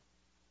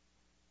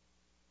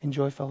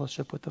enjoy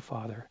fellowship with the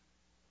Father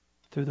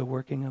through the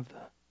working of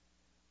the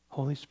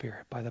Holy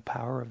Spirit by the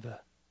power of the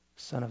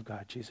Son of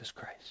God, Jesus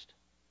Christ.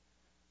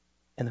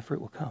 And the fruit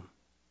will come.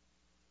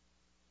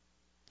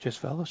 Just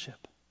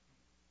fellowship.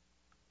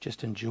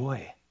 Just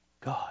enjoy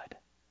God.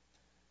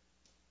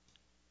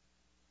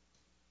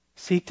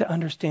 Seek to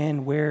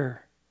understand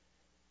where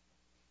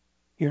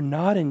you're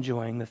not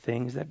enjoying the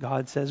things that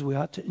God says we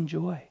ought to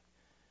enjoy.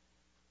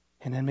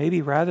 And then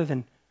maybe rather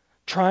than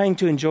trying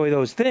to enjoy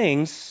those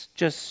things,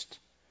 just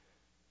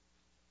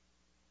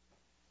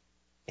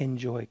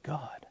enjoy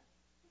God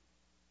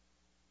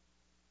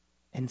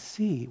and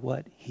see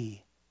what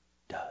he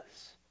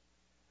does.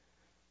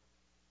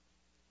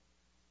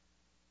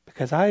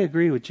 Because I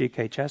agree with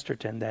G.K.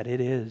 Chesterton that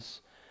it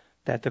is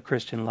that the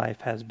Christian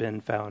life has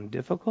been found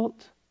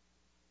difficult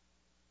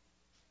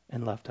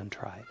and left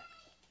untried.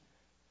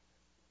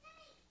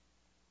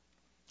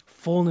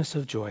 Fullness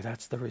of joy,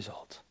 that's the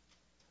result.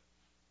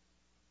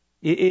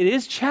 It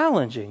is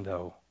challenging,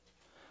 though,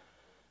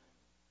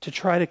 to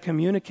try to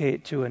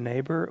communicate to a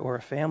neighbor or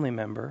a family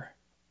member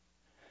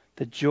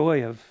the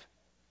joy of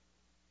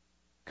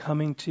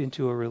coming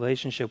into a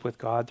relationship with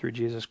God through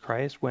Jesus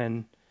Christ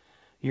when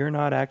you're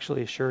not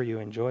actually sure you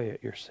enjoy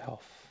it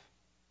yourself.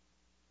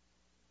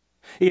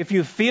 If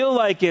you feel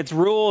like it's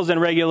rules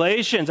and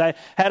regulations, I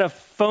had a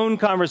phone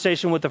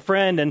conversation with a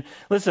friend, and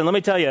listen, let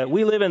me tell you,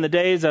 we live in the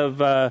days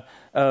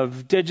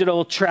of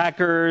digital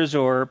trackers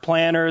or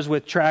planners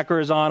with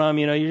trackers on them.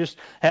 You know, you just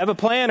have a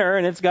planner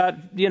and it's got,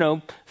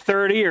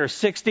 30 or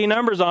 60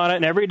 numbers on it,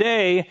 and every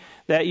day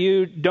that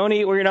you don't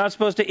eat where you're not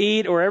supposed to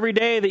eat, or every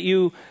day that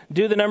you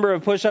do the number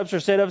of push-ups or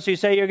sit-ups you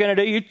say you're going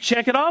to do, you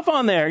check it off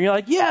on there. And you're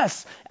like,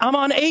 yes, I'm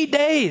on 8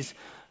 days.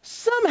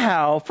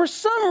 Somehow, for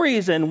some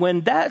reason,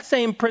 when that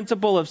same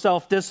principle of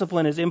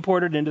self-discipline is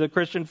imported into the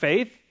Christian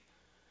faith,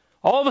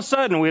 all of a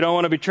sudden we don't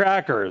want to be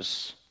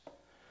trackers.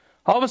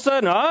 All of a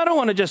sudden, I don't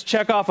want to just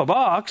check off a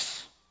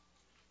box.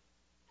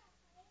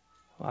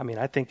 Well,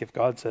 I think if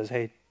God says,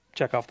 hey,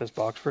 check off this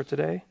box for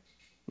today,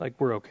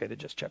 we're okay to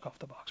just check off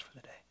the box for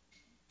the day.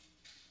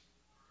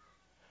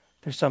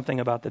 There's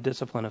something about the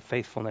discipline of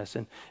faithfulness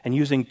and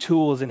using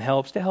tools and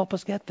helps to help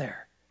us get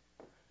there.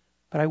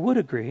 But I would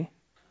agree,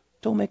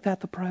 don't make that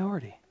the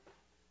priority.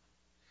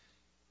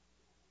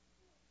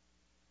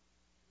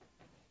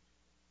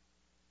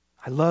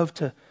 I love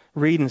to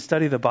read and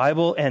study the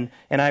Bible, and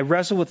I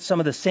wrestle with some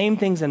of the same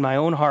things in my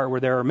own heart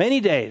where there are many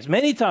days,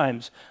 many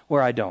times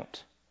where I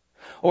don't.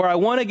 Or I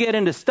want to get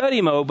into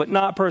study mode, but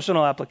not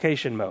personal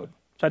application mode.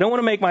 So I don't want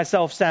to make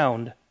myself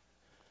sound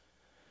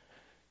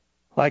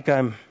like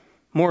I'm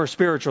more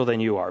spiritual than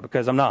you are,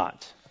 because I'm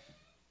not.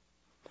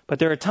 But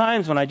there are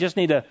times when I just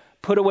need to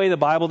put away the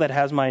Bible that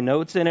has my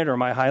notes in it or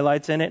my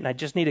highlights in it, and I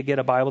just need to get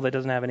a Bible that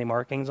doesn't have any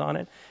markings on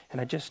it,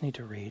 and I just need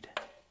to read.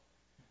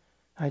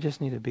 I just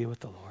need to be with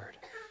the Lord.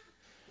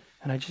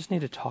 And I just need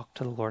to talk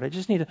to the Lord. I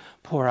just need to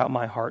pour out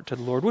my heart to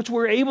the Lord, which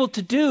we're able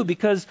to do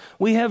because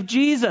we have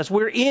Jesus.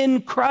 We're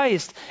in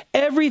Christ.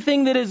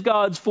 Everything that is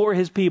God's for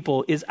his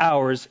people is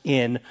ours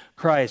in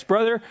Christ.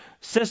 Brother,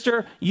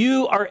 sister,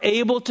 you are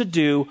able to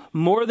do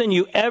more than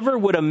you ever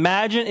would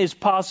imagine is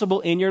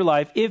possible in your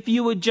life if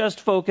you would just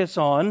focus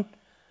on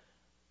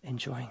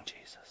enjoying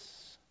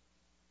Jesus.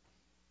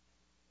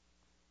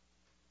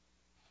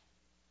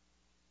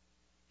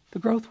 The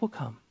growth will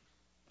come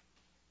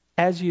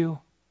as you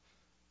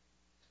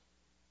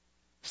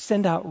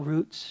send out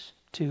roots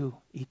to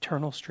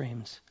eternal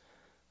streams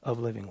of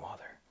living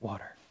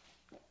water.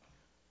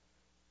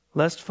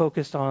 Less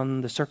focused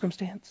on the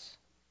circumstance,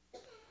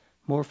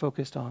 more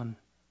focused on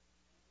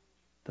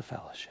the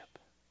fellowship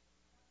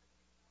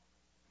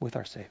with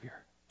our Savior.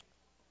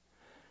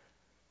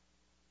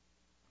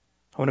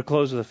 I want to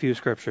close with a few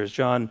scriptures.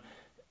 John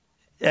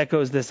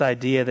echoes this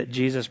idea that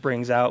Jesus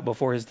brings out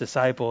before his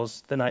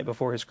disciples the night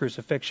before his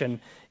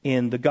crucifixion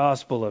in the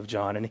Gospel of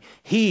John. And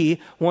he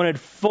wanted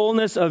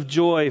fullness of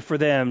joy for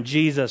them.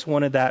 Jesus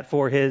wanted that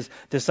for his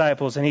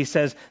disciples. And he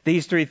says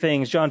these three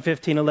things, John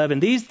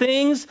 15:11, "These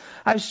things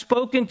I've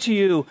spoken to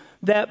you,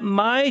 that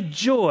my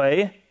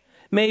joy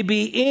may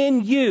be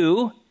in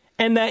you,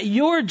 and that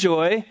your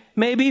joy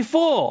may be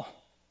full."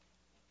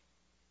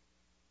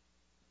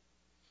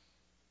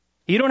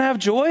 You don't have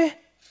joy?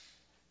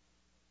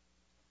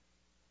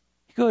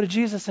 You go to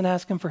Jesus and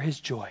ask him for his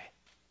joy.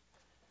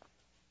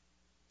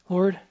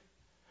 Lord,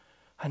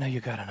 I know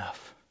you got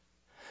enough,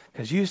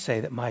 because you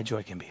say that my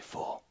joy can be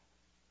full.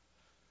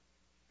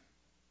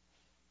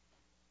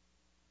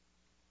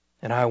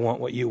 And I want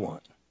what you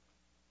want.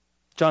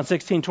 John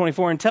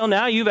 16:24, until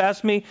now you've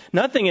asked me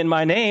nothing in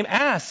my name.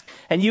 Ask,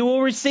 and you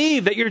will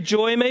receive, that your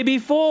joy may be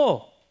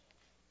full.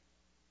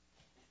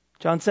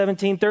 John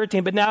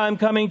 17:13, but now I'm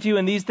coming to you,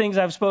 and these things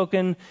I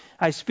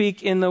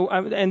speak in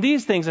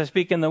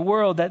the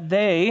world, that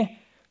they,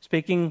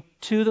 speaking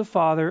to the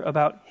Father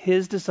about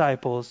his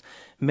disciples,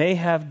 may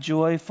have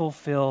joy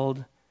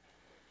fulfilled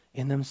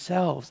in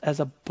themselves as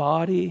a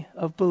body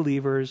of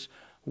believers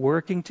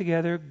working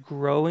together,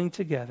 growing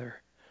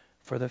together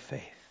for the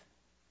faith.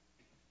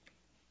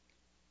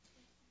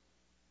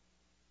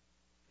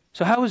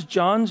 So how is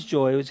John's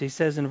joy, as he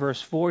says in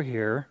verse 4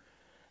 here,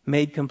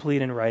 made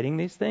complete in writing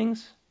these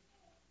things?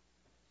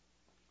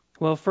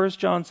 Well, 1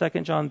 John, 2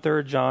 John,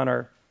 3 John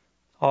are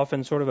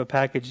often sort of a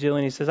package deal.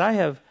 And he says, I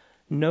have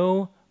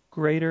no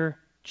greater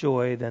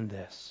joy than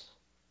this,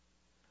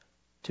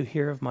 to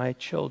hear of my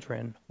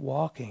children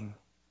walking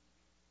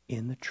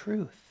in the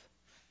truth.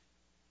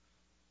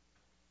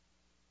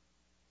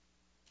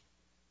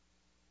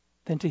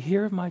 Than to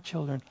hear of my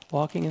children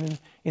walking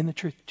in the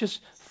truth.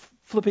 Just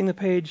flipping the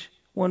page,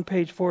 one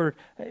page forward.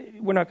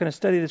 We're not going to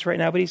study this right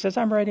now, but he says,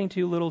 I'm writing to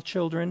you, little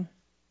children,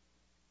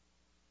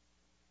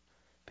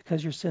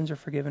 because your sins are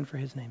forgiven for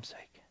his name's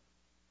sake.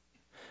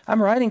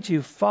 I'm writing to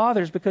you,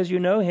 fathers, because you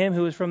know him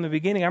who is from the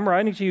beginning. I'm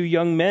writing to you,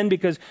 young men,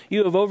 because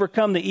you have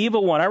overcome the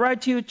evil one. I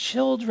write to you,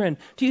 children.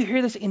 Do you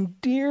hear this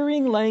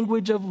endearing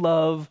language of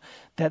love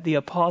that the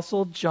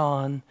Apostle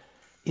John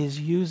is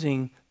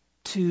using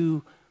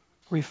to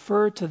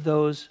refer to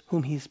those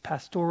whom he's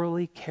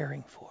pastorally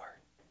caring for?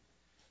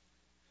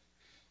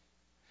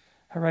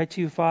 I write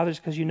to you, fathers,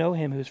 because you know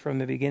him who's from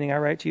the beginning. I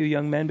write to you,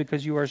 young men,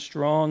 because you are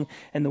strong,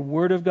 and the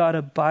word of God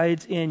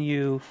abides in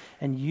you,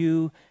 and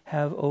you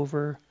have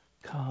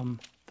overcome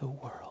the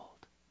world.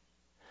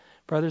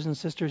 Brothers and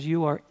sisters,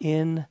 you are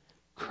in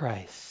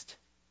Christ.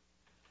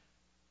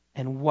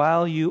 And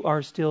while you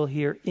are still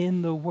here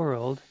in the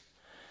world,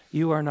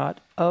 you are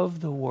not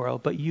of the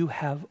world, but you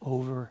have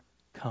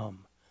overcome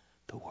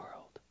the world.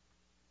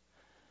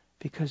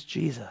 Because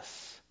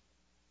Jesus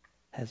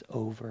has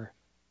overcome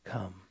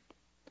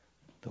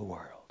the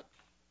world.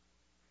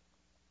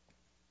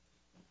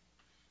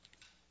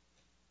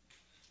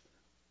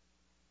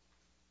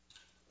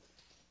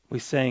 We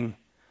sang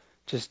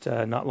just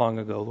not long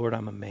ago, Lord,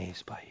 I'm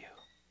amazed by you.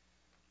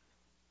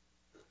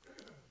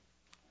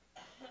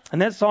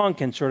 And that song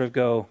can sort of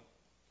go,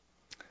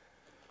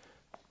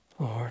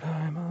 Lord,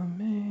 I'm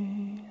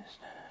amazed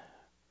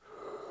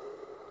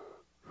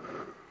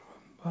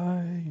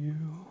by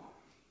you.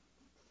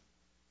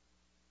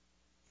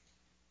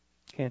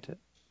 Can't it?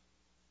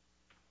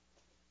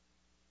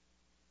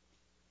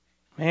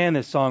 Man,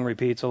 this song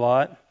repeats a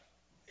lot.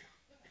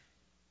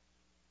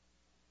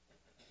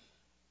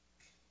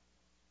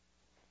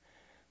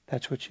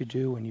 That's what you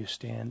do when you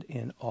stand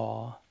in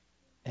awe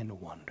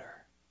and wonder.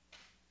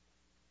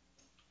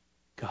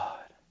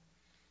 God,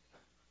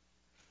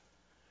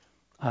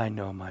 I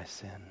know my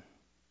sin.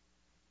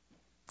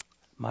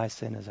 My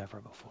sin is ever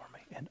before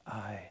me, and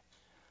I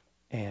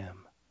am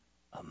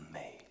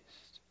amazed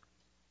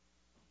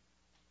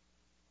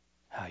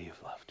how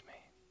you've loved me.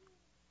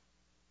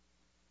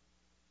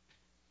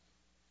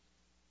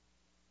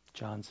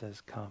 John says,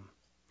 come.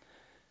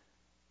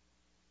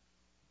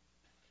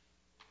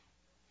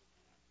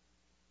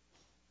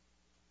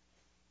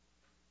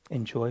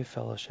 Enjoy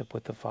fellowship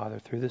with the Father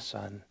through the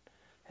Son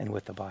and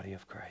with the body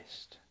of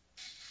Christ.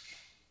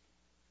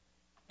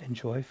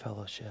 Enjoy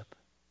fellowship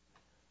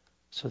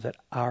so that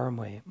our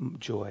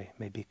joy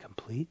may be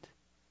complete,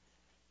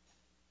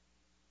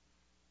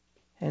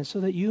 and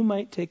so that you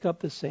might take up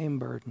the same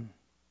burden.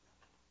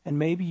 And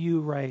maybe you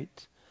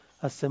write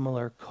a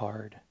similar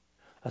card,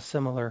 a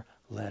similar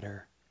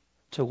letter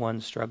to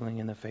one struggling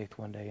in the faith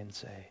one day and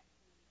say,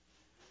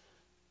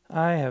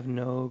 I have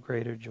no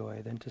greater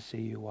joy than to see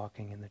you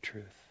walking in the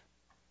truth.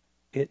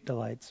 It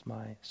delights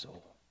my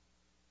soul.